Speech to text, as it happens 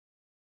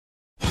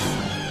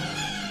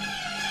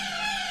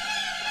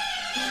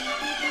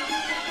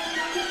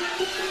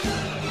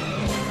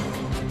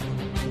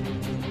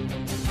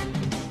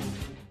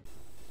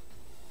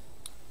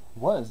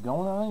What is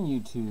going on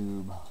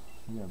YouTube?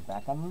 We are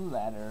back on the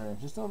ladder,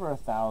 just over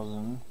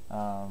 1,000.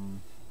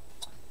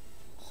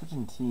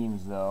 Switching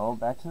teams though.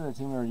 Back to the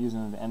team we were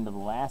using at the end of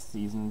last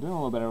season. Doing a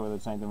little better with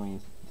it tonight than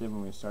we did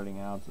when we were starting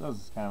out. So that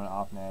was kind of an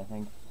off night, I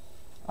think.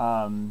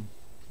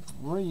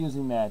 We're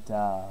using that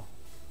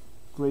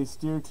Gray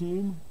Steer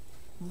team.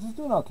 This is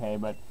doing okay,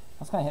 but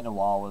I was kind of hitting a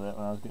wall with it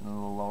when I was getting a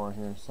little lower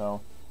here.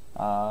 So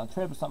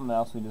trade with something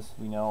else.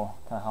 We know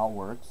kind of how it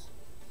works.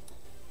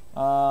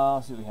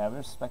 Let's see what we have.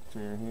 There's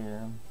Spectre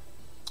here.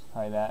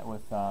 Probably that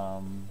with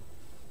whatever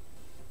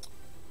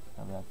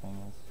that thing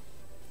is.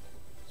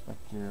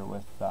 Spectre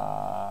with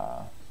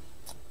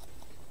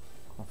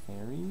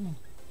Clefairy.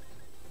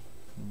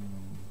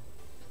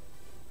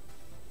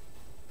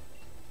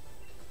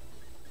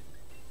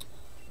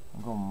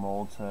 I'll go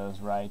Moltres,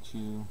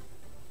 Raichu.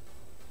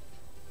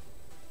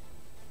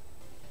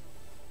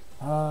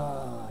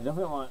 I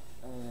definitely want.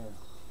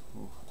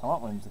 I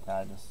want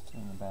Whimsicott just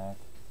in the back.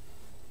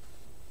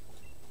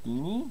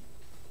 Beanie?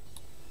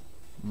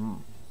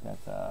 It's got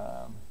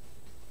that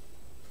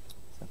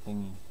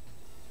thingy.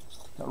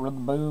 Got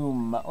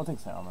Rillaboom. We'll take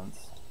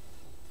Salamence.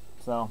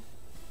 So,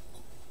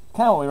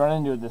 kind of what we run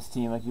into with this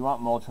team. Like, you want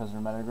Moltres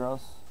or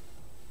Metagross.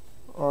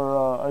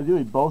 Or,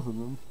 ideally both of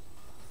them.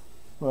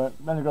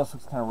 But Metagross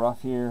looks kind of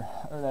rough here.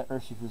 Or that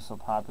Urshifu is so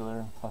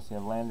popular. Plus you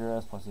have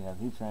Landorus, plus you have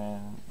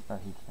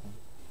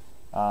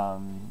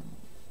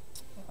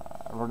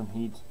Rotom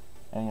Heat,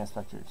 and you have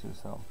Spectre too,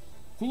 so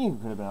Feeding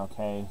could have been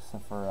okay,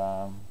 except for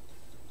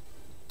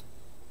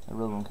that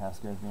Rillaboom kind of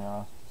scares me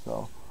off.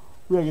 So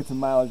we gotta get some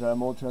mileage out of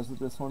Moltres with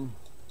this one.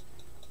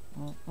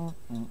 I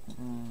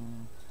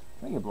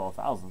think it below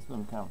 1,000. It's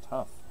been kind of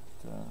tough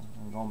to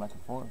going back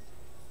and forth.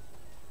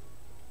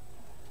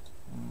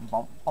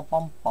 What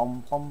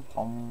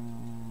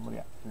do you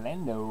got?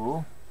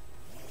 Lando.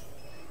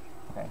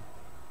 Okay.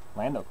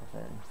 Lando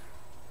Clefairy.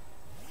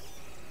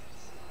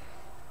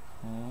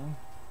 Okay.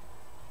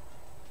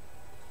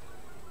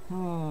 I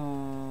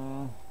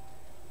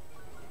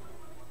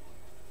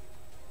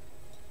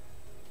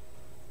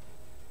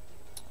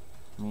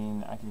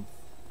mean, I can.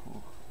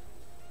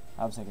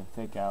 Obviously, I can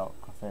fake out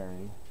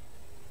Clefairy.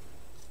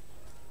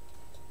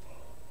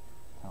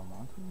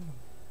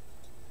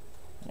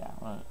 Yeah, I'm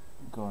gonna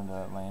go into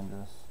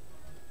Landorus.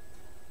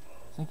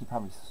 I think he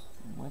probably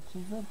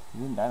switches it. He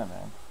didn't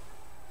Dynamax.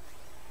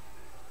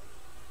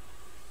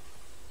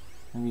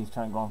 Maybe he's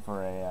trying going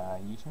for a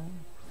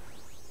U-turn.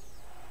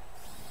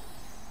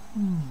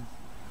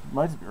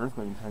 Might just be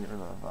Earthquake and try to get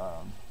rid of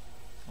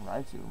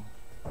Raichu.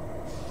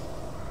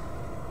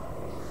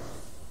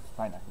 It's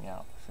probably knock me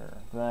out for sure.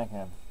 But then I can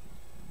have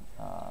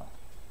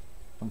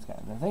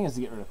Whimsicott. The thing is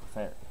to get rid of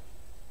Clefairy.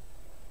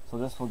 So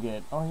this will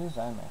get. Oh, here's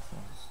Dynamax.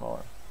 It's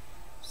slower.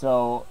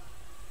 So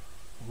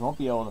he won't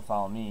be able to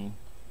follow me.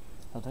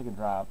 He'll take a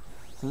drop.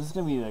 So this is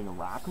gonna be like a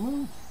rock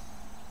move.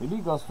 Maybe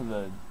he goes for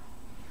the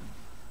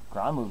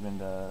ground move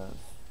into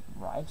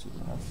Raichu.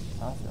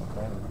 That's honestly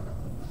okay.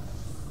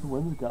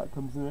 Whimsicott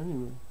comes in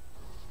anyway.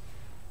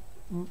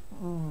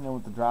 And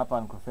with the drop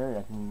on Clefairy,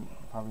 I can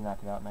probably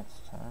knock it out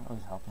next turn. Oh,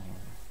 he's helping him.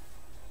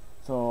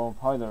 So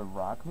probably the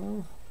rock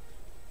move.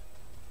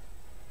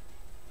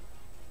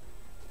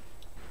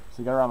 So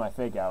you got around my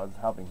fake out with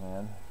helping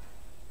hand.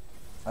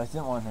 I just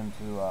didn't want him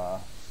to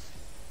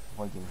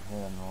avoid getting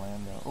hit on the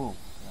Lando. Oh,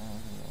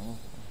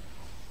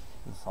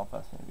 this is Salt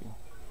Fest maybe.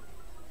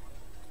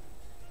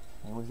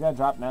 Okay, well, he's got to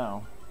drop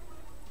now.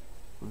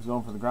 If he's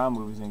going for the ground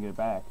move, he's going to get it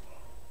back.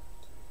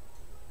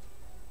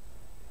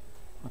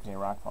 Okay,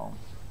 Rock Foam.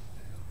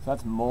 So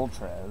that's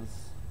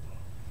Moltres.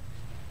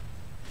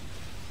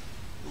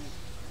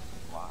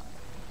 Lock.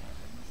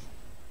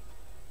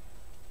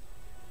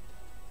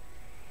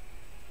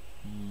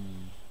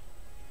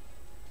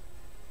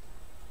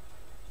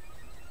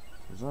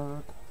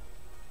 Berserk.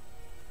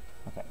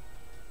 Okay.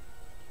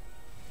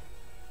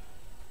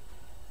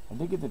 I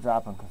did get the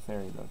drop on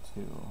Clefairy though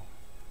too.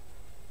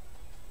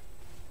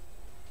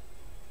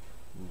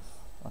 Oof.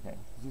 Okay,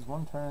 he's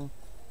one turn.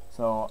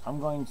 So I'm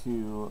going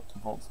to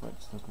Volt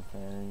Switch to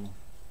Clefairy.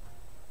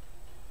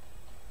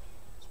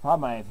 The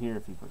problem I have here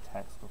if he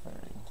protects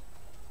Clefairy.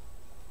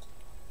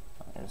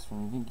 I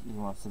think he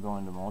wants to go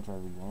into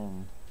Moltres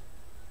again.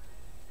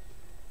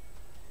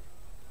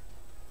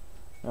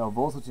 No,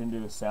 Volt Switch into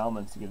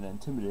Salamence to get an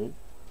Intimidate.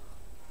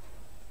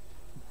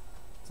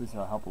 At least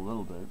that'll help a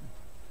little bit.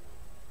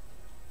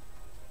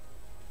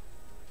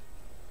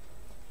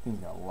 I think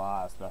he's got a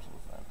lot of special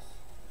effects.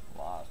 A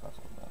lot of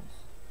special effects.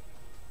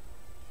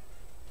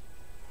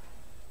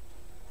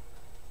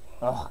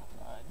 Oh,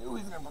 I knew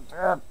he was gonna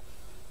protect.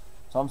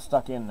 So I'm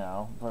stuck in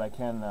now, but I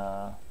can,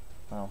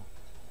 well,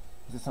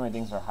 just so many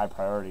things are high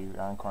priority.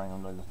 Encoring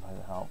him really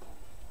doesn't help.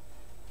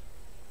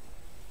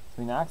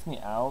 So he knocks me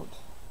out.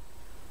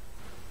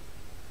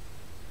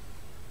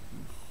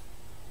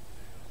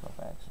 Tough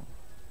action.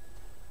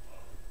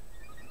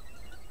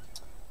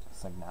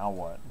 It's like, now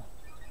what?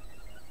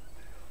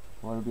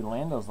 Well, it'll be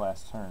Lando's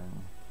last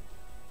turn.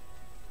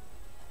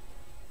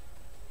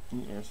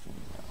 Need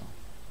Airstreams now.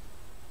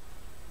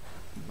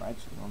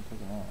 Raichu, I'm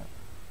taking that.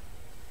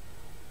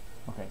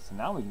 Okay, so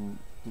now we can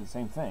do the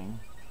same thing.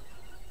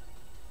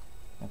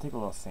 And take a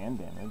little sand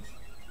damage.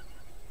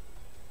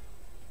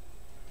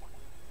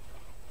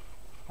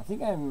 I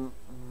think I want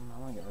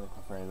to get rid of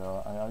Clefairy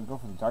though. I'll go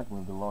for the dark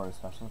move to lower his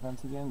special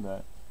defense again,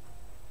 but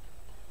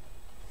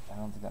I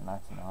don't think that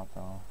knocks him out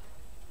though.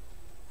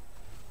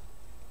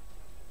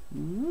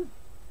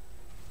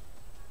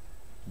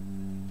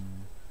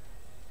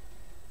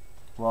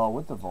 Well,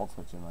 with the Volt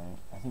Switch in might.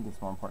 I think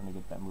it's more important to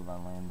get that move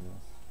on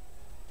Landorus.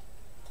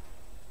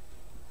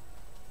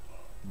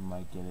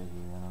 Might get it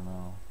here, I don't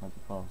know. Might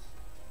be close.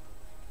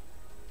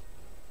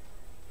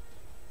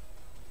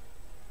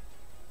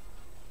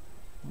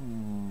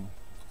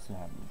 See what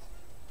happens.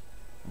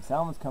 And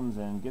Salamence comes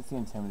in, gets the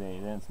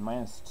Intimidate, then it's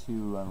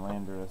 -2 on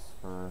Landorus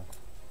for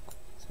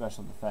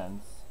special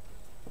defense.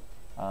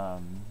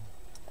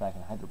 If I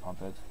can Hydro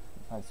Pump it, it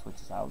probably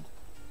switches out.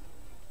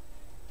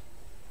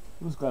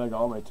 I'm just glad I got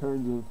all my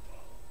turns of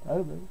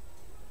anime.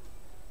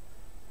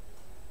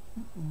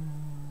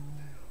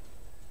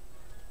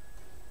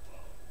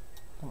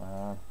 Come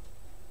on.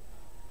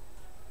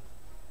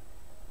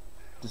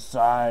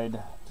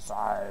 Decide.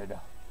 Decide.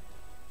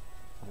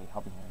 Okay,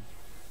 Helping Hand.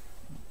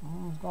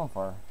 He's going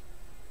for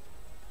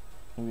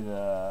maybe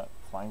the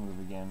flying move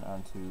again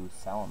onto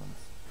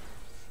Salamence.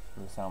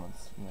 Or the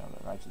Salamence, you know,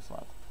 the Raichu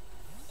slot.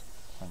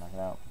 Try to knock it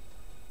out.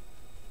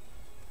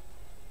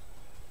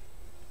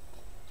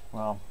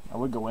 Well, I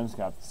would go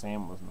Whimsicott if the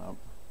Sam wasn't up,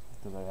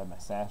 because I had my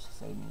Sash to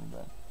save me,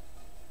 but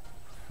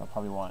I'll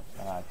probably want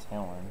Talon,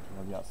 because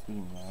I'll be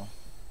outspeeding me now.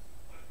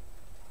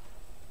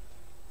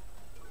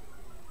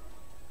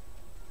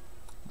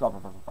 Drop.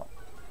 Okay.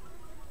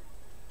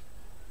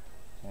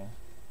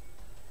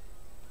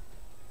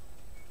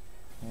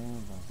 Okay,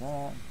 there's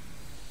that.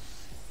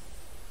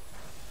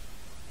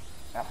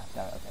 Ah,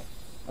 got it, okay.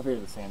 I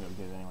figured the Sand would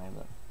get it anyway,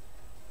 but...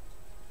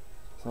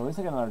 So at least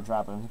I got another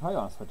drop, and you probably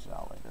want to switch it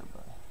out later,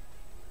 but...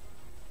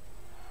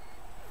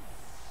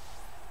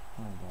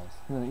 Oh, he does.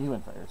 He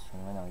went for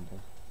Airstream, I know he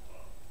did.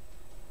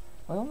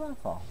 Oh, no,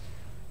 Rockfall.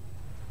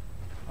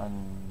 Oh,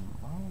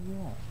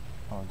 yeah.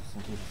 Oh, just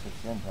in case I switch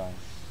again, probably.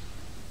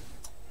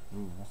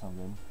 Ooh, that's not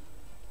good.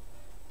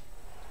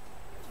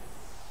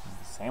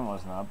 The sand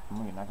wasn't up. I'm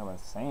gonna get knocked out by the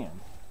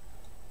sand.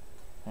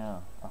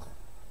 Yeah. Ugh.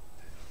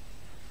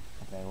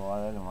 Okay,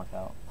 well, that didn't work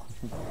out.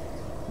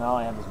 Now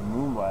I have this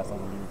Moonblast, I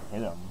can even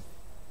hit him.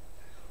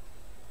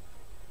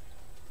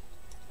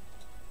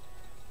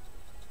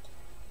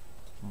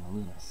 I'm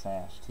losing a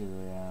Sash, too.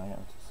 Yeah, I got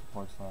 2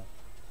 supports left.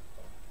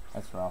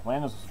 That's rough.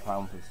 Landorus was a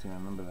problem for this team, I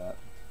remember that.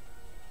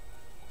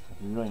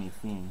 If you really need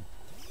Fiend.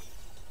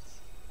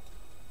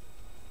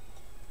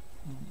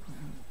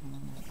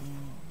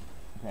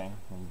 Okay,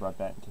 and he brought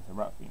that in case I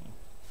brought Fiend.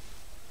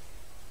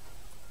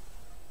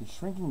 He's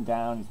shrinking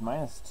down, he's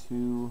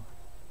 -2.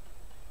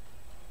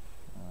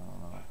 I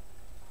don't know.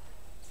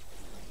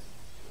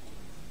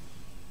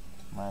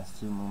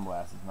 -2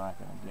 Moonblast is not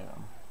going to get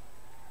him.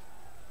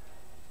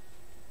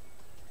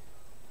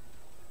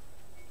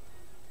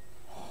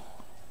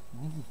 I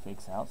think he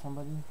fakes out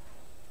somebody.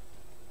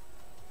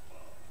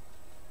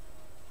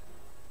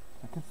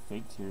 I could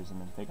fake Tears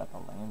him and fake out the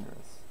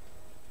Landorus.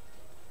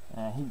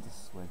 He'd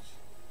just switch.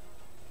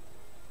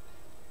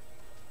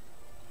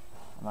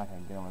 I'm not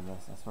gonna get him with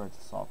this. I swear it's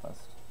Assault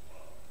Vest.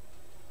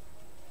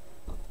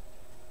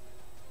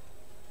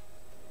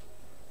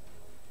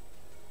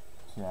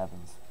 See what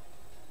happens.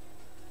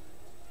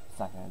 It's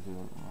not gonna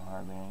do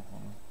hardly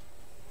anything.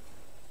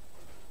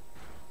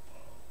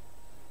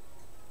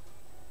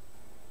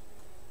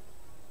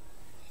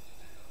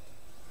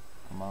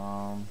 Come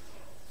on.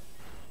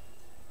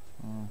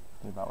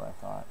 Did about what I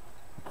thought.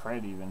 A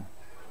crit even.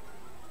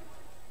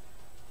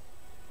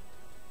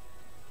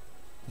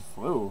 He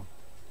flew.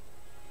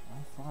 I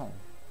fly.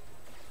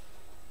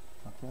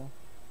 Okay.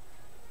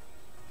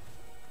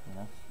 Yeah,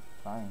 that's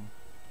fine.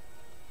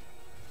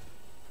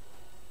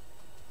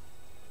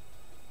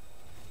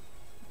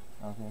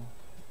 Okay.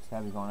 He's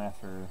gotta be going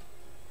after...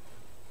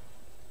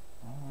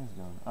 Oh, he's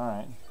going.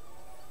 Alright.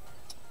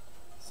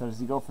 So does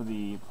he go for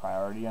the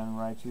priority on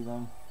Raichu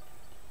then?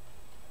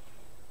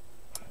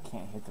 I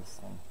can't hit this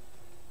thing.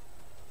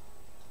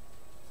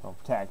 So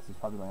Tax, he's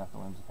probably going after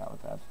Whimsicott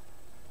with that.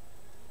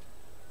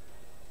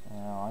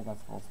 Yeah, I got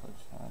the full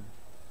switch.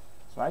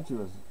 So Raichu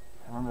was...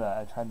 I remember that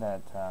I tried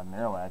that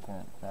Marowak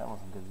and that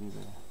wasn't good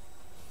either.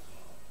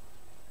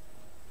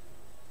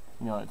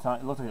 You know, it's not,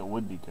 it looked like it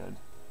would be good.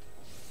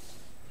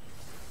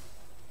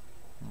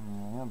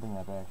 I'm gonna bring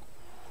that back.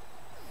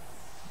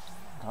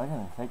 I got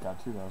a fake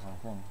out too, that was my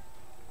thing.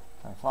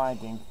 I fly,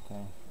 dink,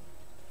 okay.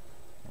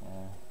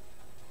 Yeah.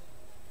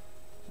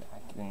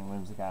 I mean,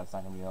 Whimsicott's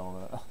not gonna be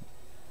able to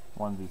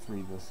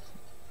 1v3 this.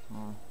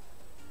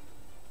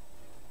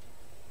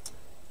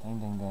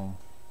 Dang.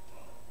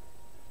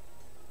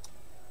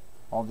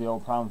 All the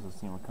old problems with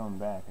this team were coming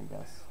back, I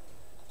guess.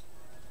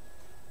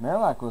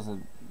 Marowak was a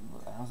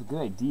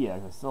good idea,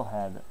 because I still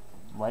had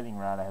Lightning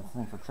Rod, I had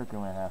something for Trick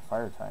Room, and I had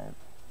Fire type.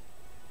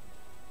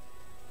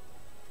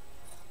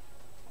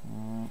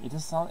 It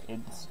just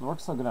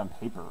works so good on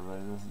paper, but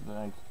it's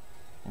like,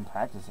 in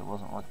practice it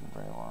wasn't working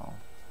very well.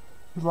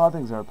 There's a lot of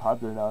things that are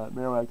popular now that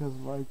Marowak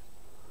doesn't like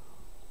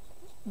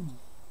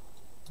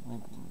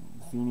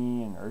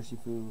Feeny and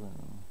Urshifu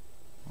and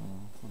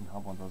doesn't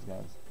help one of those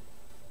guys.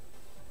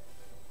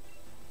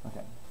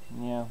 Okay,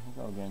 yeah,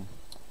 we'll go again.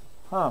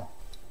 Huh.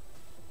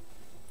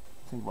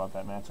 Think about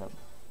that matchup.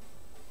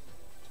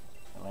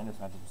 That Landers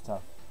matchup was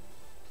tough.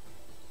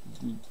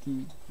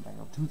 I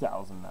go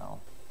 2,000 now.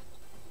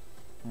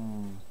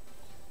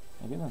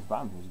 Getting those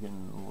bottom here is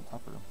getting a little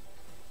tougher.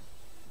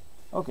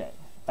 Okay,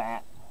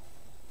 Fat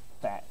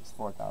is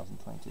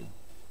 4,022.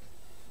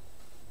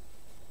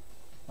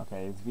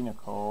 Okay, it's Vina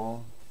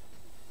Cole.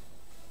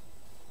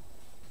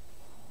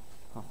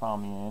 Follow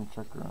me in,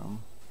 Trick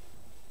Room.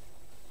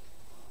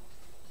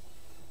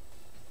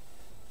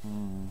 I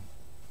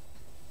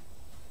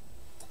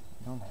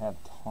don't have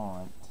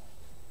Taunt.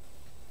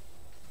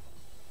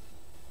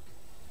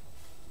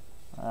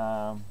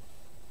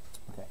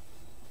 Okay.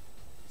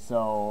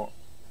 So,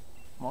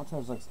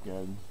 Moltres looks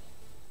good.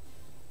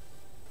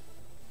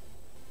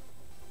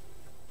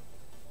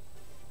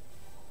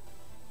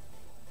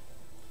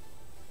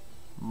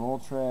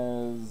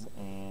 Moltres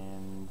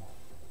and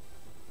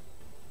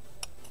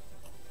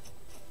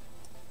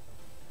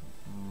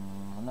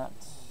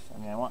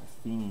I want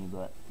Feeny,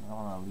 but I don't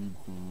want to lead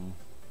Feeny.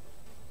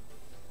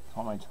 I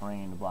want my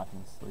terrain to block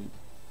and sleep.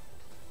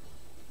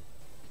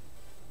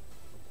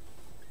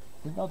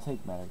 I think I'll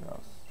take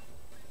Metagross.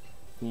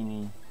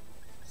 Feeny,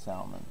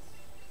 Salamence.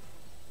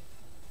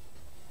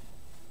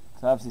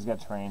 Because obviously he's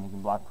got terrain, he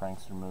can block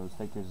prankster moves.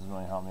 Fake Tears doesn't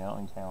really help me. I don't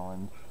think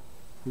Talon.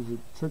 He's a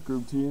Trick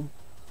Room team.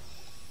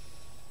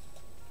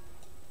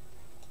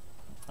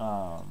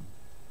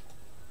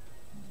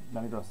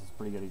 Metagross is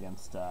pretty good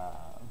against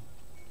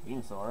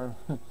Venusaur,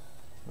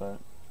 but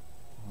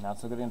not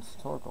so good against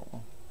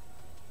Torkoal.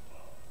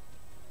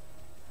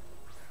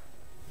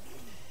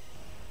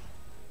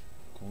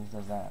 Okay, he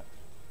does that.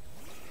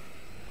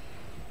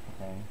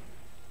 Okay.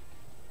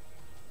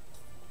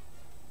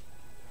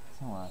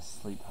 I don't want to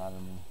sleep powder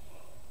me.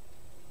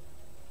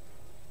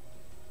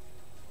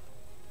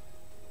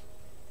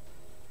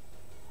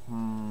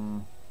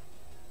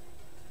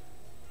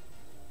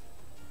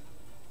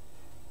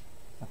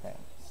 Okay,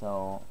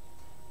 so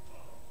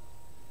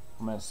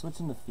I'm going to switch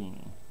into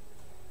Feeny.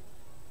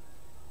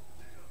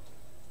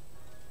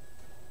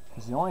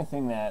 Because the only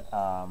thing that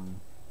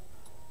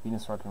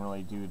Venusaur can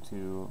really do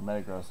to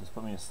Metagross is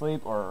put me to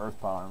sleep or Earth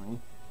Power me.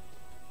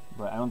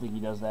 But I don't think he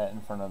does that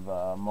in front of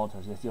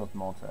Moltres. He has to deal with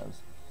Moltres.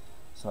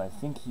 So I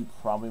think he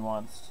probably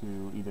wants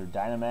to either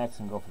Dynamax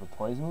and go for the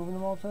Poison move in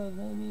the Moltres,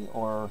 maybe,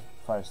 or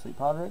try to Sleep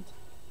Powder it.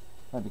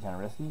 Might be kind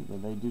of risky,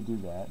 but they do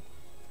that.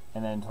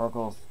 And then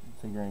Torkoal's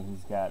figuring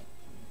he's got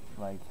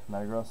like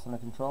Metagross under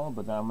control,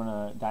 but then I'm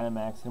gonna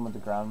Dynamax him with the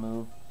ground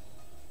move,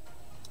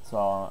 so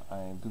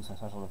I boost my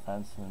special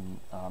defense, and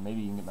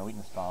maybe you can get my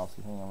weakness policy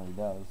depending on what he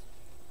does.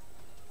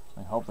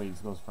 And hopefully he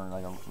goes for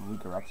like a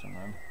weak eruption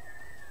then.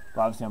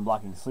 But obviously I'm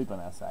blocking sleep on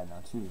that side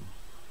now too.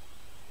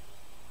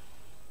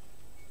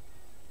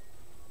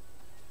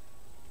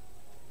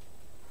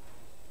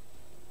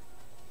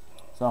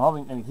 So I'm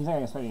hoping, he's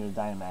not expecting to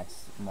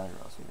Dynamax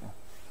Metagross here.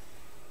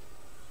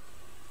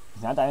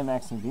 He's not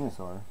Dynamaxing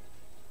Venusaur,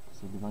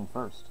 because he'd be going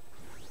first.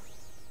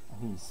 I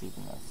think he's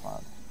sleeping that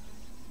slot.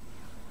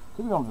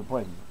 Could be going for the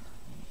poison,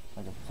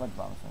 like a Sludge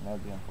Bomb thing. That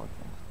would be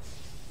unfortunate.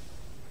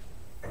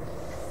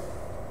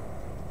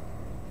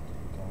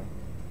 Okay.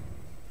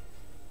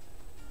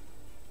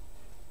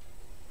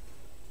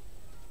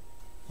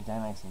 He's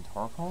Dynamaxing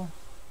Torkoal?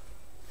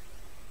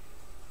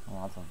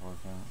 Oh, that's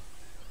unfortunate.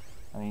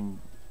 I mean,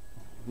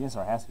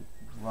 Venusaur has to be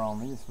wrong.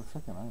 Maybe it's for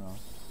tricking, I don't know.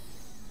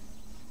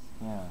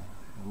 Yeah.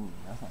 Ooh,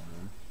 that's not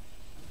good.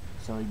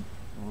 So he...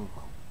 Ooh,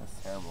 that's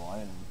terrible. I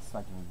didn't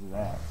expect him to do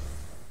that.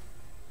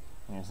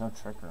 I mean, there's no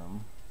Trick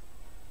Room.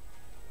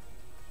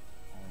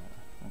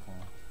 Okay.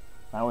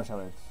 Now I wish I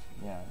would have...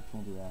 Yeah, I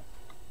can't do that.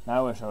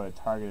 Now I wish I would have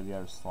targeted the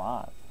other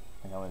slot.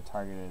 Like I would have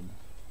targeted...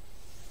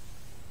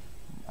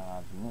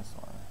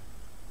 Venusaur.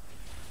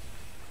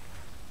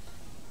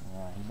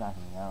 Yeah, he's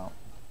knocking me out.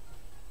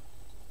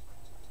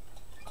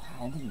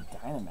 I think he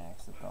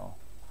Dynamaxed it though.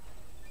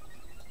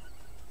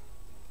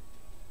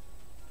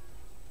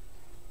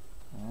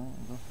 Alright,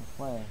 it goes for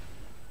play.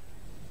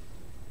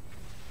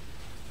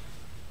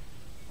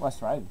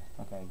 West right.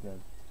 Okay,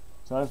 good.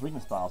 So there's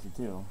weakness policy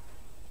too.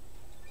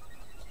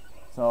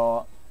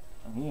 So,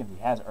 I mean, if he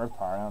has Earth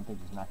Power, I don't think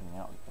he's knocking me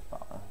out with Earth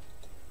Power.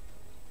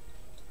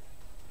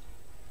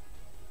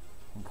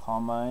 And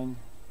Calm Mind.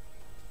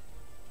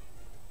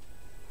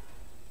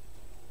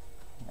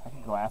 I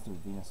could go after the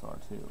Venusaur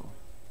too.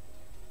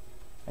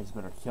 I just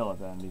better kill it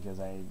then because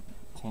I'm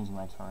changing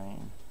my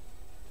terrain.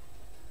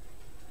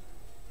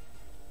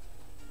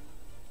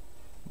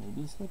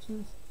 Maybe he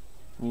switches?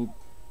 I mean, he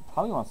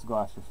probably wants to go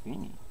after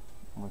Feeny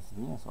with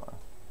Venusaur.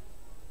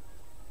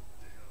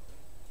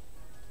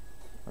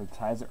 Or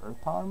tries to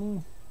Earth Power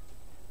me?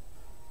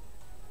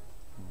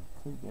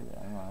 Could get it.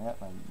 I don't know. I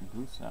got my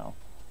boost now.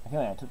 I feel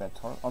like I took that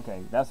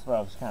Okay, that's what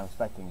I was kind of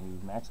expecting.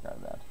 He max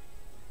guard that.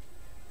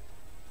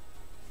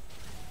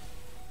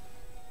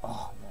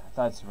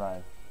 thought I'd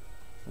survive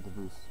with the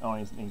boost. Oh,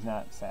 he's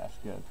not sash.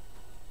 Good.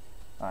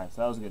 Alright,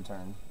 so that was a good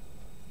turn.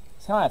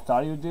 It's kind of what I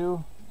thought he would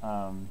do,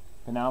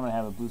 but now I'm going to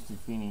have a boosted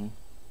Feeny.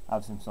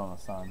 Obviously I'm still in the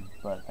sun,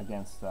 but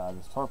against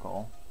this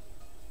Torkoal.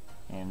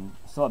 And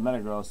still have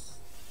Metagross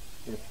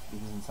if he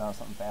doesn't sound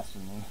something faster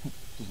than me,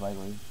 just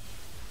lightly.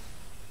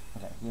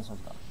 Okay, he just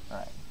starts going.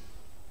 Alright.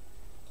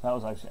 So that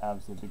was actually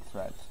obviously a big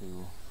threat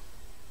to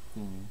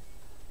Feeny.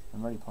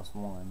 I'm already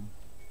 +1.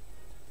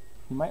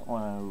 He might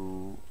want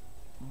to...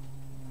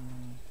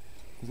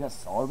 he's got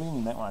Solar Beam,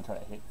 he might want to try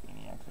to hit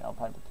Feeny actually. I'll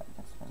probably protect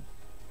next turn.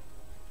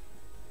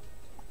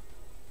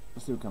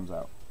 Let's see what comes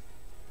out.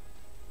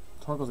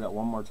 Torkoal's got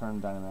one more turn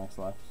of Dynamax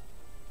left.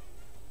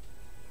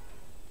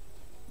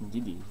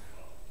 GD.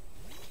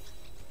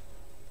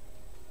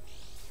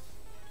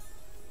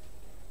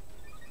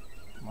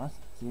 What?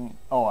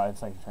 Oh, I have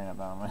Psychic Train up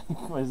now.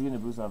 What is he going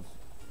to boost up?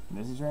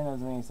 Misty Train? That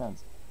doesn't make any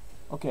sense.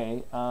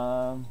 Okay,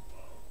 I'm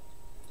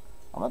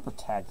going to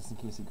protect just in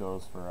case he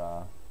goes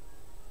for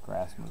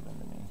Grass Move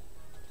into me.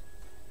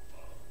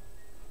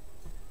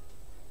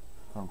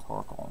 From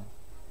Torkoal.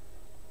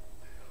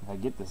 If I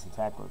get this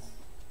attackless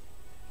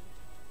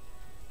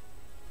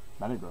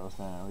Metagross,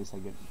 then at least I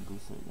get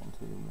boosted again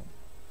too.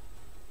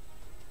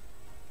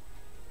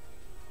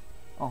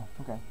 But... oh,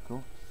 okay,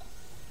 cool.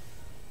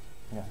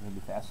 I guess I'm gonna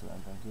be faster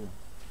than that too.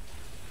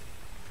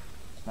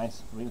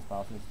 Nice, weakness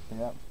policy, pick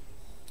it up.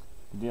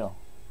 Good deal.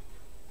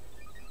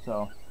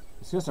 So,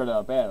 it's gonna start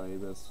out badly,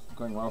 but it's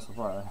going well so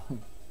far.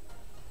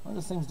 What are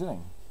this thing's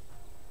doing?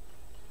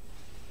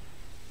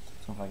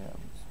 Something like a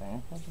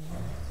Spanish catch or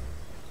something?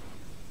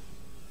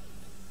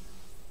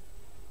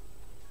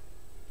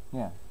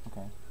 Yeah,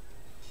 okay.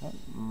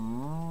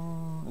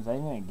 Is that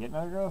even gonna get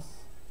Metagross?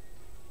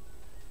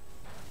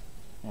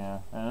 Yeah,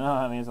 I don't know,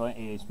 I mean it's only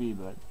 8 HP,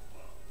 but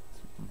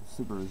it's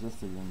super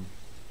resisted and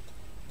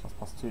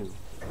 +2.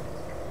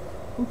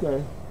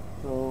 Okay,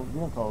 so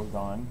Vehicle is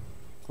gone.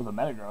 For the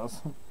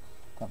Metagross.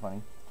 Kinda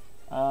funny.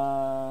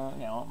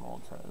 Yeah, I want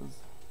Moltres.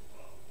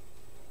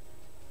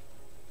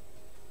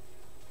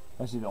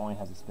 Especially if it only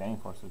has Expanding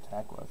Force to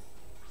attack with.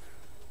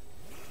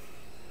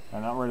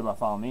 I'm not worried about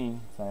Follow Me,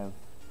 because I have,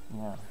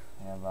 yeah,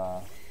 I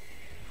have,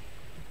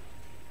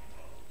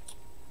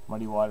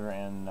 Muddy Water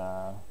and,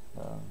 the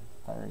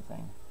Fiery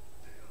thing.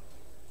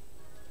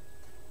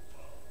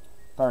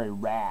 Fiery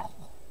Wrath.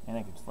 And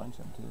I could flinch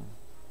him, too.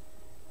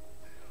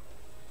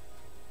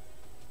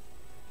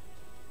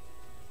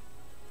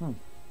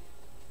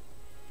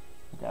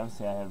 Okay,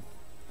 obviously I have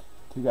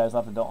 2 guys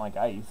left that don't like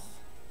ice.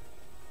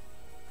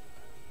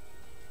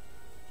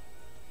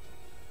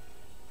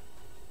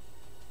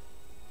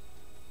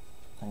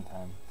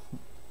 Anytime.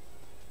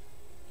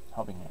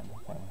 Helping Hand.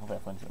 Okay, hope I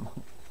flinch him.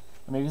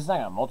 I mean, if he's not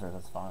got Moltres,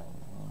 that's fine.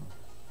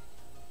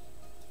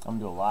 I'm gonna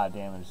do a lot of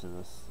damage to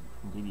this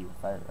DD with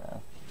Fire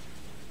Wrath.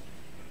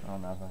 I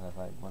don't know as much as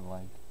I would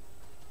like.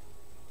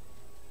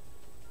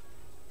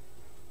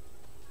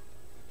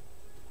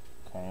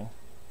 Okay.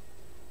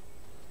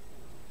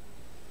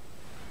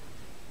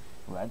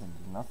 Well, that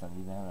didn't do nothing,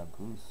 even having a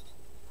boost.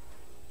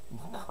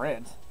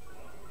 Crit!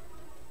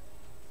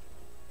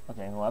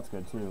 Okay, well that's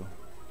good too.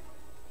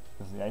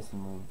 Because the ice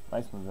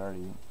move's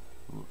already...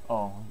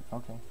 oh,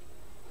 okay.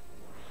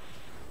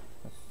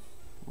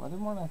 Well, I did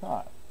more than I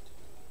thought.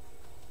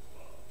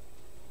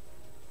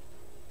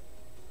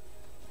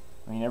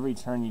 I mean, every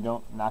turn you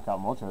don't knock out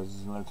Moltres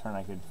is another turn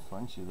I could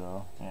flinch you,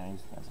 though. Yeah,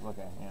 that's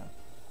okay, yeah.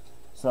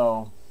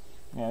 So,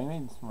 yeah, we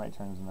made some right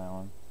turns in that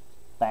one.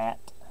 Fat.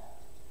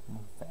 No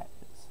fat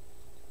is.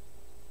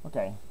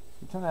 Okay,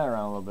 we turn that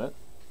around a little bit.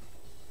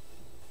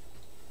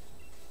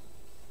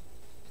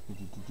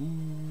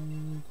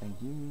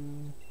 Thank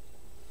you.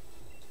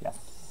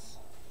 Yes.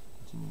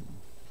 Continue.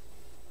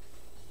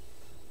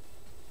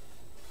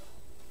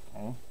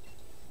 Okay.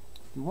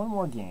 Do one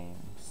more game,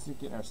 just to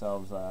get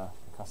ourselves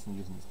accustomed to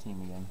using this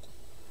team again.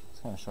 It's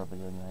kind of short but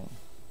good, right?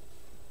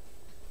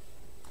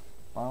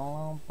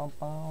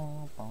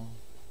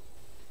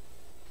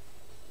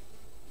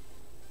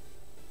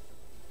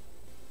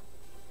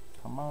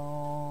 Come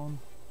on.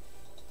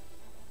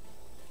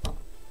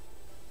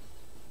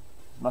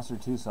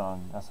 Mustard 2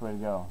 song, that's the way to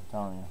go, I'm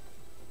telling you.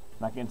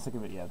 Not getting sick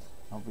of it yet.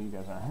 Hopefully you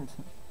guys aren't.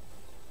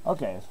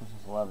 Okay, this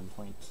is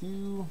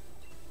 11:22.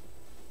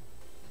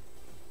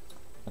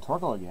 A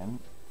Torkoal again.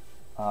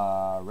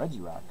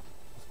 Regirock.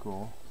 That's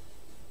cool.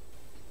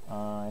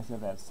 I still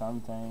have that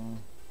sun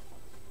thing.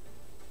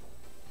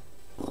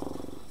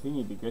 Feeny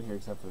would be good here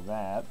except for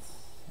that.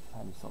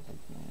 I just still take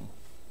Feeny.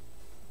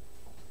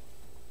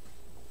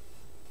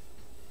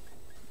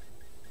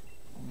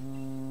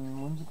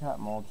 Whimsicott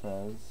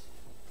Moltres.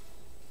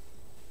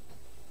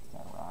 It's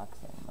that rock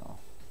thing though.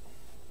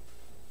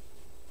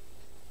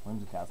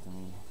 Whimsicott's gonna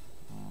be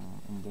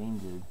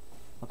endangered.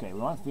 Okay, we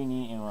want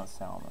Feeny and we want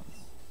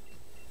Salamence.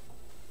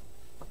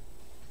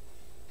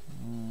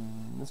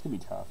 This could be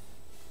tough.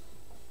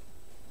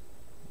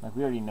 Like,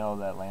 we already know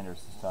that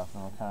Landorus is tough,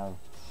 and we're kind of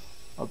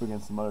up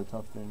against some other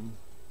tough things.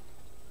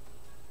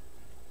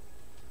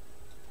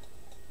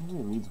 What do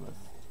he leads with?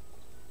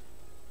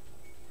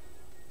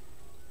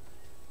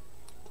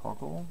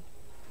 Torkoal?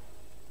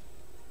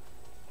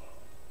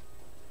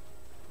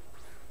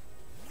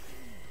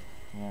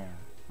 Yeah,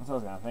 that's what I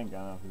was gonna think. I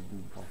don't know if you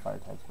do both fire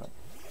types, but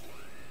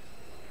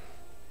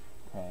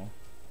okay.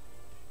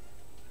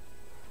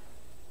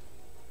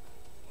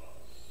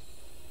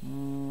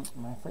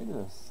 Am I afraid of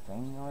this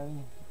thing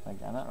already?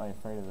 Like, I'm not really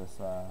afraid of this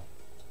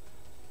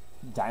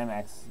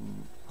Dynamax.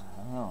 I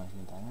don't know. Is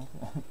it Dynamax?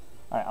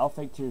 All right, I'll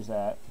fake Tears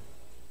that.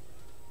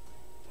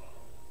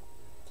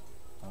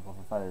 I'll go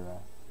for Fire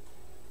Breath.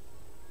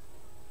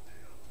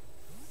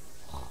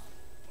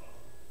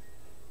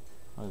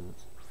 What is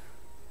it?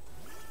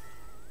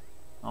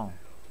 Oh,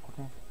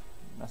 okay.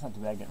 That's not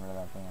too bad getting rid of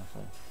that thing,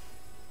 actually.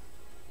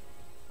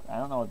 I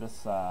don't know what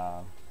this,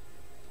 Cinderace,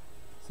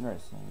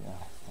 maybe.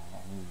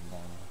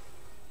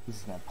 He's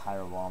just gonna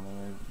Pyro Ball me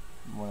or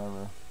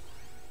whatever.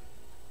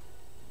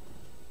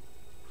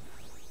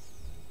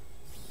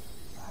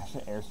 I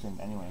should Airstream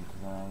anyway,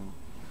 because then I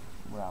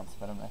would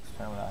outsped him next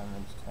turn without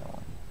having to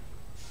Tailwind.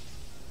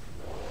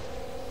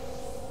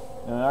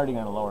 And I'm already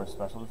gonna lower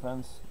special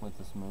defense with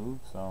this move,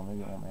 so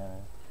maybe it won't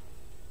matter.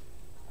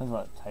 Depends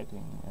what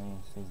typing, any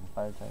stays in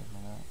fire type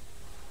or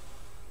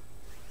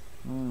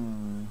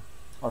not.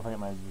 Or if I get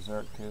my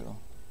Berserk too.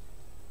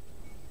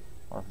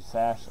 Or if you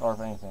Sash, or if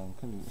anything,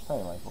 could be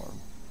probably Life Orb.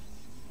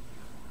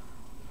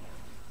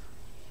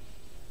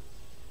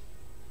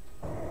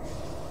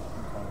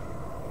 Okay.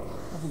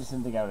 I just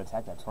didn't think I would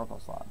attack that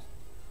Torkoal slot.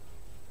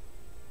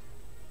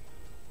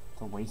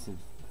 It's a wasted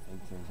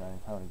fake Tears, I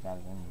probably got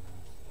it anyways.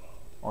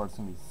 Or it's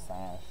gonna be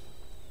Sash.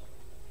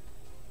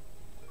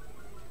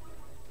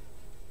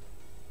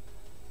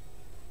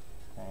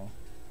 Okay.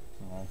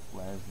 Nice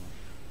flares.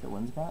 Is it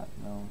Whimsicott?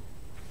 No.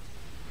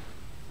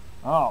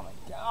 Oh my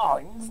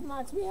god, he just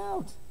knocks me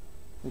out!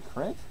 The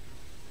crit?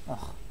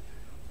 Ugh.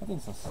 That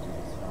thing's so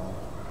stupid, so.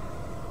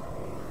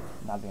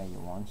 Not being able to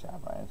get one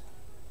shot by it.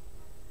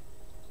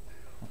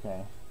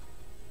 Okay.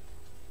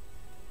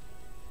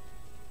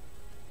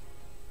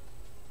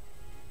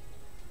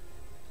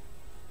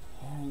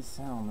 Yeah, he's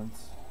sound.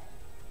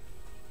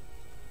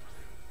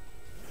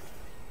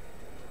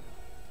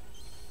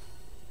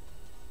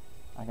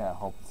 I gotta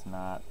hope it's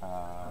not,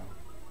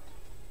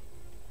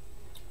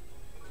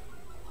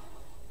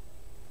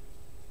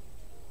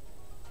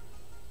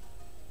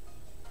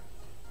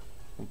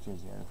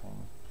 Pictures the other thing.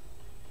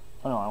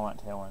 Oh no, I want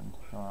Tailwind.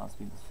 I want to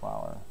outspeed this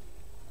flower.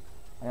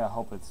 I gotta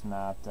hope it's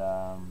not,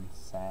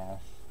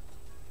 Sash.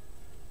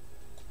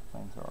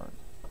 Flamethrower.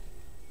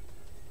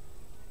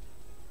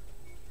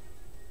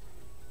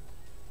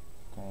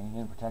 Okay, he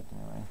didn't protect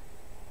anyway.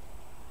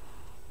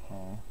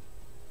 Okay.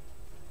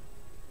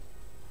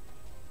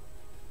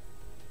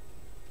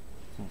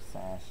 It's gonna be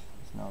Sash.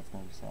 Just know it's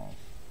gonna be Sash.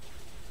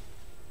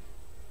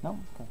 No?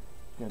 Okay.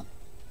 Good.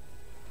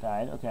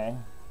 Died, okay.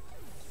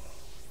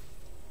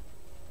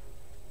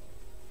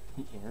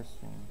 He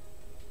Airstream.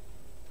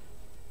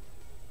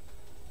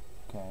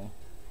 Okay.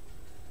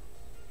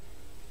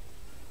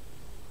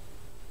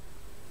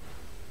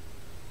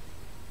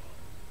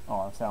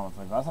 Oh, that sounds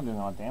like that's not doing a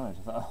lot of damage.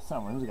 I thought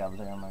that was a guy for a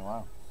second. I'm like,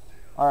 wow.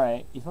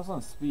 Alright, he's supposed to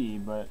on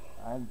speed, but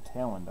I have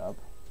Tailwind up.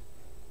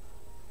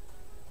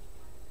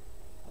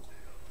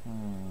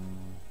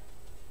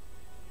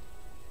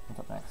 What's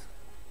up next?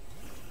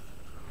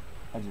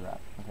 Edgy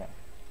Wrap, okay.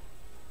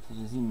 So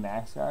does he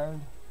Max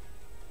Guard?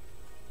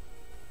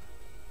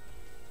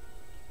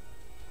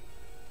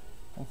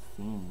 I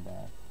Fiend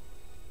back.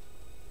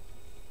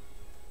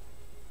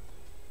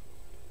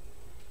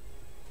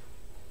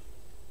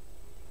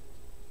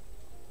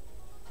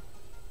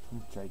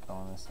 Draco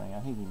on this thing. I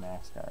think he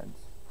Max Guards.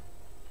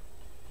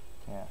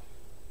 Yeah.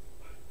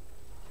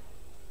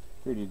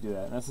 Figured he'd do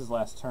that. And that's his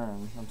last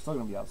turn. I'm still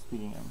going to be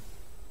outspeeding him.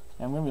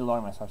 And I'm going to be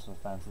lowering my special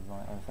defense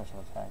or special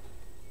attack.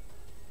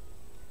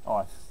 Oh,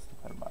 I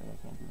Fire Body. I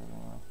can't do that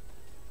anymore.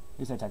 At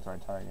least I attacked the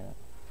right target.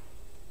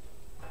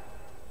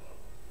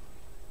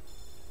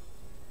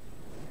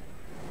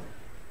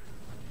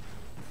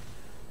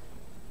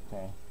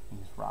 Okay. He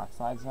just Rock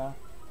Slides now.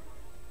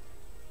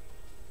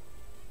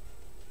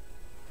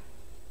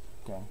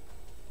 Okay.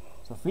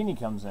 So Feeny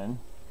comes in.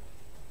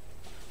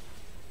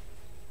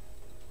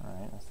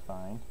 Alright, that's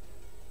fine.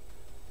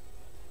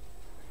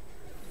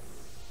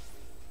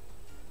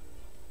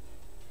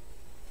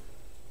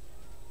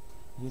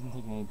 He hasn't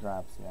taken any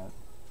drops yet.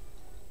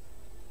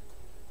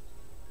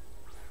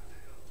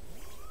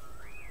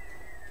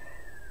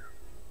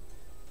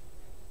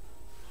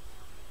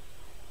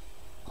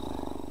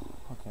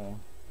 Okay.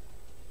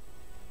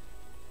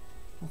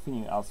 I'm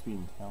feeling outspeed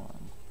and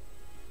Tailwind.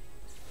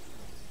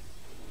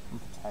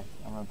 I'm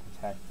gonna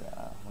protect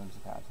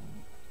Whimsicott.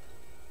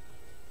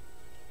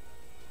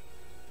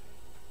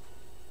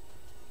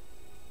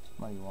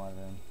 Muddy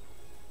Water.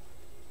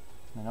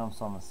 I know I'm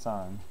still in the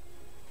sun.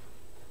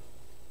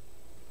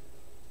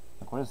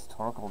 Like, what does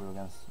Torkoal do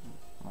against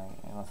my,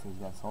 unless he's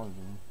got Solar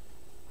Beam?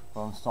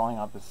 Well, I'm stalling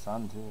out the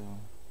sun too.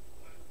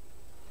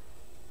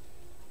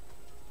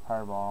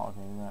 Fireball,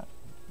 okay, that.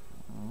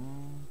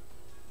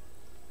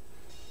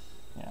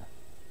 Yeah,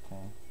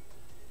 okay.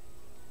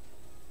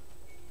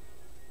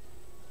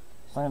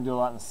 It's not gonna do a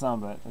lot in the sun,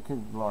 but it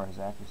could lower his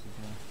accuracy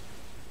too.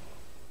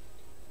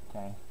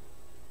 Okay.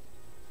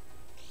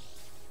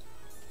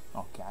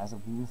 Oh, guys, a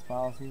weakness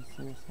policy?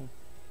 Seriously?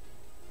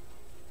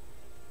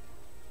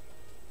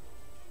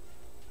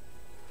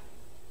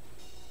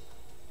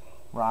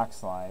 Rock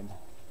slide.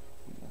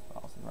 Weakness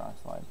policy, rock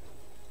slide.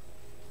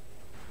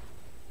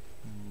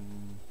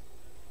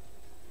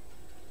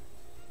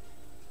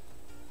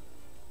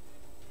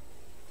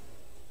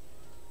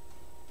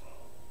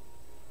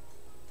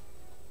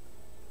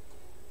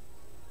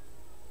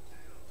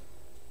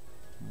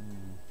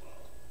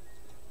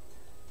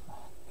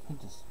 I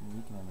could just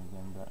weaken him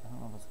again, but I don't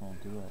know if it's going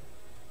to do it.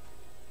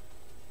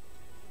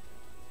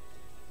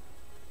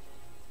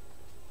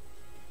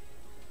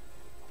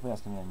 Hopefully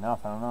that's going to be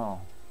enough, I don't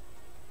know.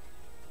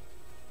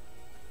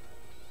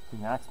 If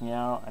he knocks me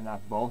out, I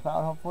knock both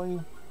out, hopefully.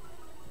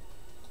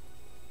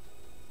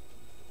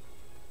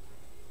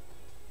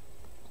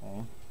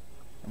 Okay.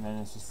 And then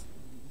it's just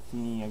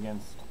Feeny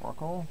against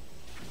Torkoal.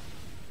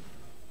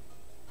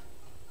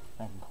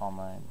 I can call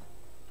mine.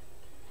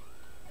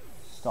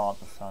 Stall at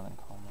the sun and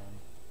call mine.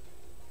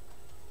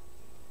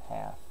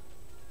 Half.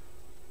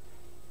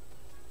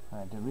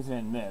 Alright, at least I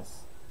didn't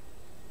miss.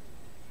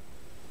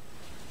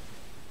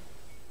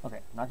 Okay,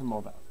 knocked them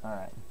both out.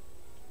 Alright.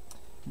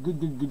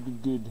 Good.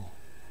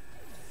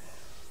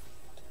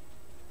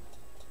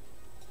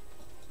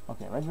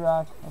 Okay,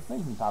 Regirock. Let's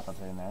make some top ups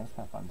right in there. It's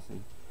kind of fun to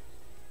see.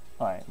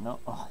 Alright, no.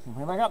 Oh, you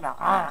bring it back up now.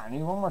 Ah, I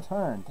need one more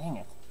turn. Dang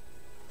it.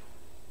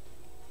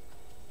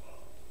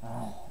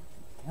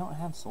 They don't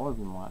have Solar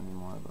Beam a lot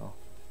anymore, though.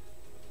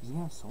 Does he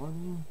have Solar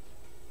Beam?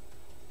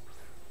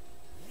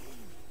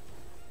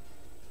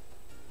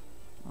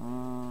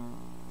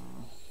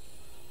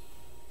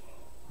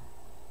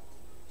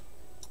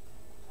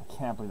 I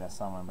can't believe that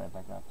sun went right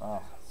back up.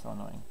 Oh, so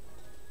annoying.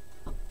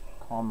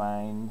 Calm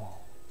Mind.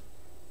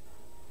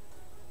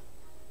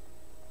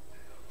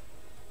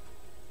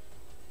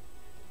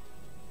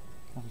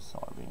 If he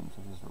Solar Beams,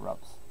 if he just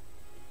erupts.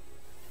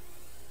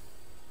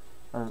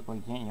 Or, well,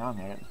 you can't yawn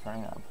me, I got the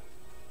train up.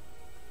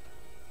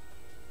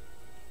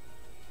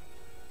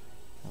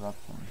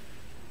 Eruption.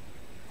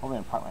 Hopefully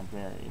I park my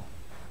berry.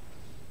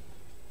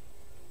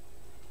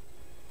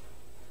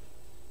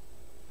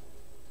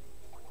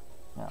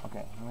 Yeah,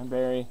 okay, my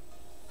berry.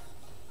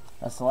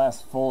 That's the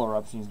last full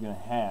eruption he's gonna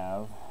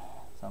have.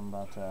 So I'm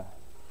about to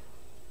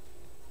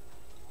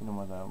hit him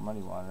with a Muddy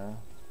Water.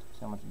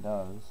 See how much it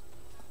does.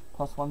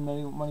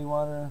 +1 Muddy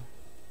Water.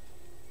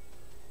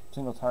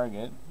 Single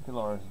target. Could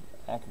lower his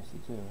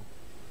accuracy too.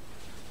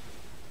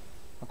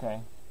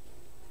 Okay.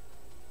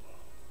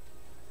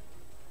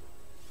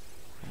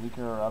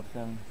 Weaker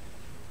eruption.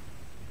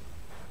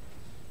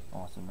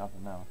 Oh, it's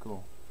nothing now.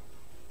 Cool.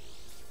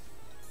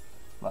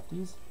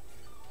 Lefties?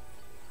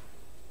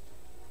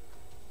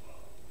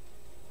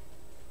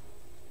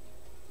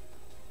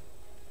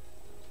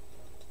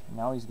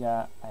 Now he's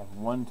got, I have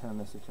one turn of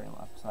Mystic Train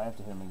left, so I have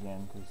to hit him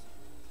again because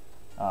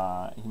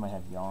he might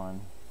have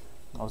Yawn.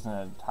 I was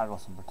going to toggle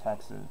some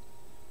protects to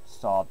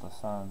stall at the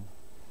sun.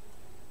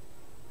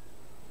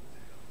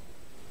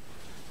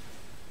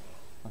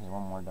 Okay,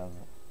 one more does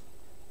it.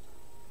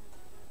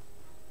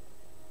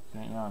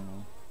 Can't yawn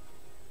me.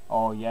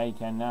 Oh yeah, he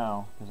can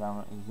now,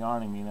 because he's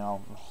yawning me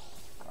now.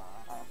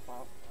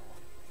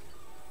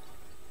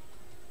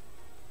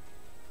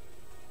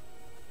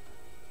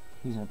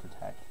 He's going to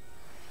protect.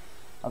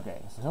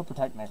 Okay, so he'll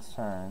protect next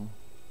turn.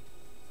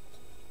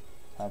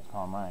 I have to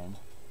call mine.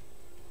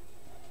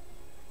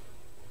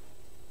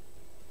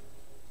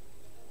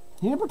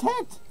 He didn't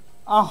protect!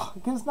 Oh, I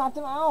just knocked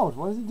him out.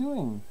 What is he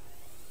doing?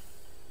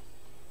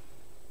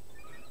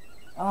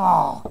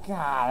 Oh,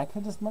 God, I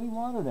could just Muddy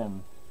Watered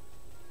him.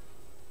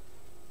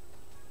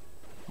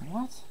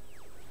 What?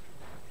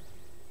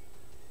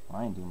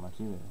 Well, I ain't doing much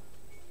either.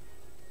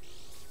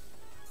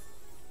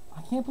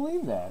 I can't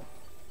believe that.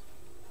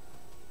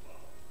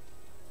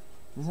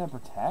 Does that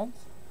protect?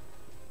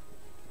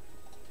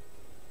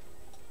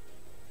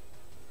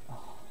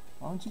 Oh,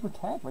 why don't you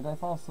protect? Why did I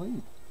fall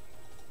asleep?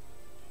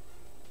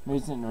 Maybe he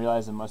just didn't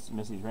realize that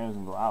Misty Train was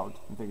going to go out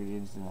and figured he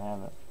just didn't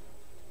have it.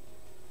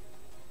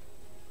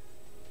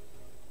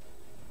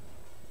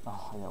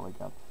 Oh, I gotta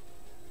wake up.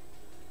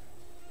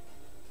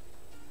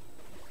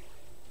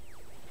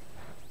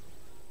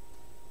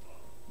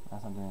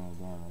 That's not doing any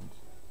damage.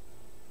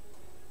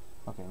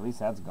 Okay, at least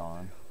that's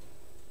gone.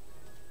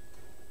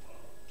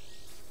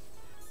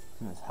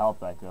 It's gonna help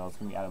that girl. It's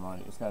gonna be out of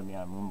money. It's gotta be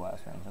out of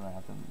Moonblast range. I'm gonna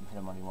have to hit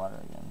a Muddy Water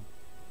again.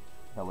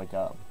 Gotta wake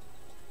up.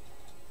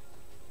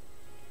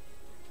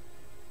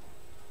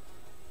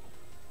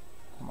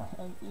 Come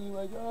on, you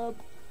wake up.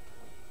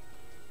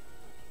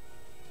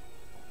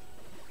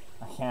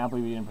 I can't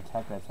believe he didn't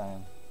protect that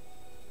time.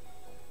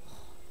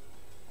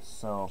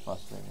 So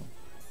frustrating.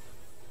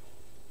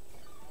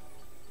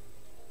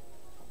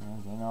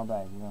 Gain all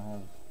back. You don't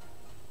have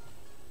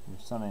your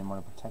sun anymore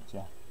to protect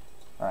you.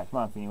 Alright,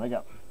 come on, Feeny, wake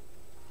up.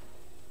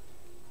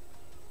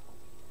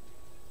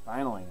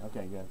 Finally.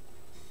 Okay, good.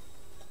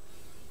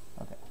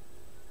 Okay.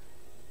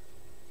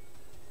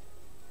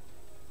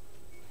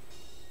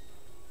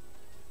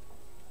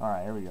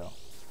 Alright, here we go.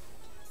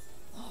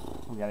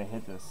 We gotta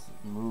hit this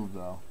move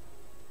though.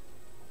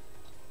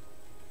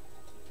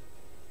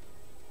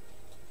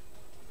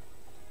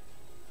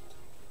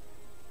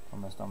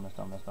 Don't miss, don't miss,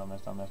 don't miss, don't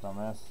miss, don't miss, don't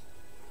miss.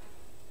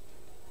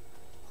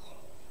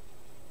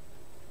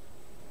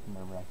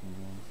 Nerve-wracking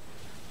games.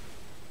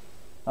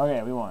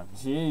 Okay, we won.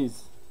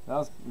 Jeez. That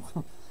was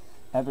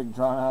epic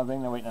drawn out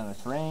thing. They're waiting on the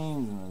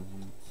trains and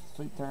the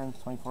sweet turns,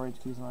 24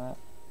 HP, something like that.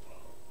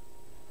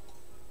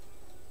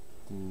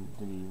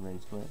 Did he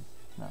rage quit?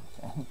 No,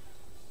 okay.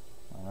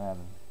 What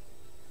happened?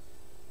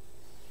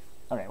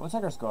 Okay, we'll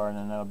check our score and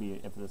then that'll be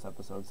it for this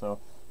episode. So,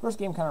 first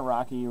game kind of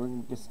rocky.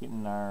 We're just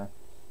getting our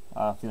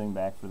feeling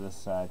back for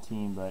this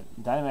team, but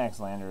Dynamax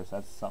Landers,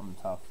 that's something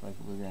tough. Like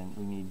we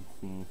need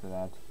Feeney for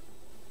that.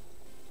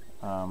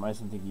 I just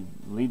didn't think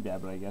he'd lead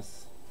that, but I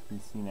guess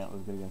he's seen that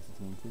was good against the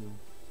team too.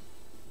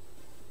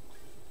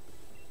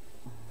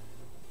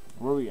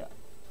 Where we got?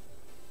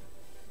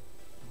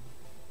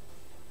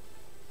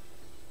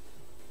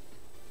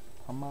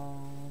 Come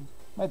on.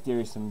 My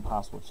theory is some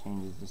possible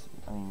changes. Just,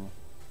 I mean,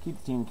 keep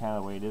the team kind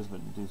of the way it is,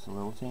 but do some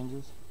little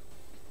changes.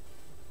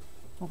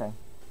 Okay.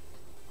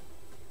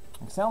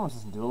 Salmon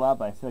doesn't do a lot,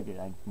 but I feel like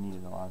I need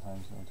it a lot of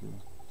times though too.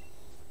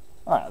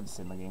 Alright, I'll just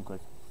save my game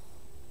quick.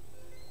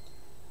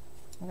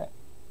 Okay.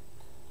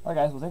 Alright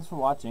guys, well thanks for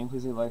watching.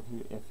 Please leave a like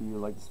if you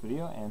like this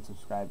video and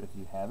subscribe if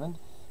you haven't.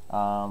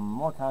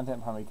 More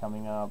content probably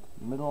coming up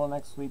middle of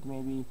next week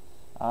maybe.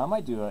 I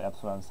might do an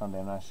episode on Sunday,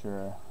 I'm not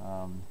sure.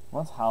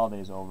 Once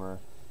holiday's over,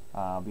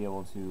 I'll be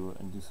able to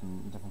do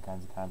some different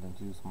kinds of content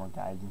too, some more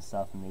guides and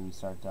stuff, and maybe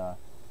start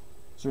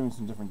streaming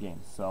some different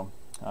games. So,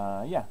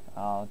 yeah,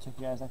 I'll check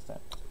you guys next time.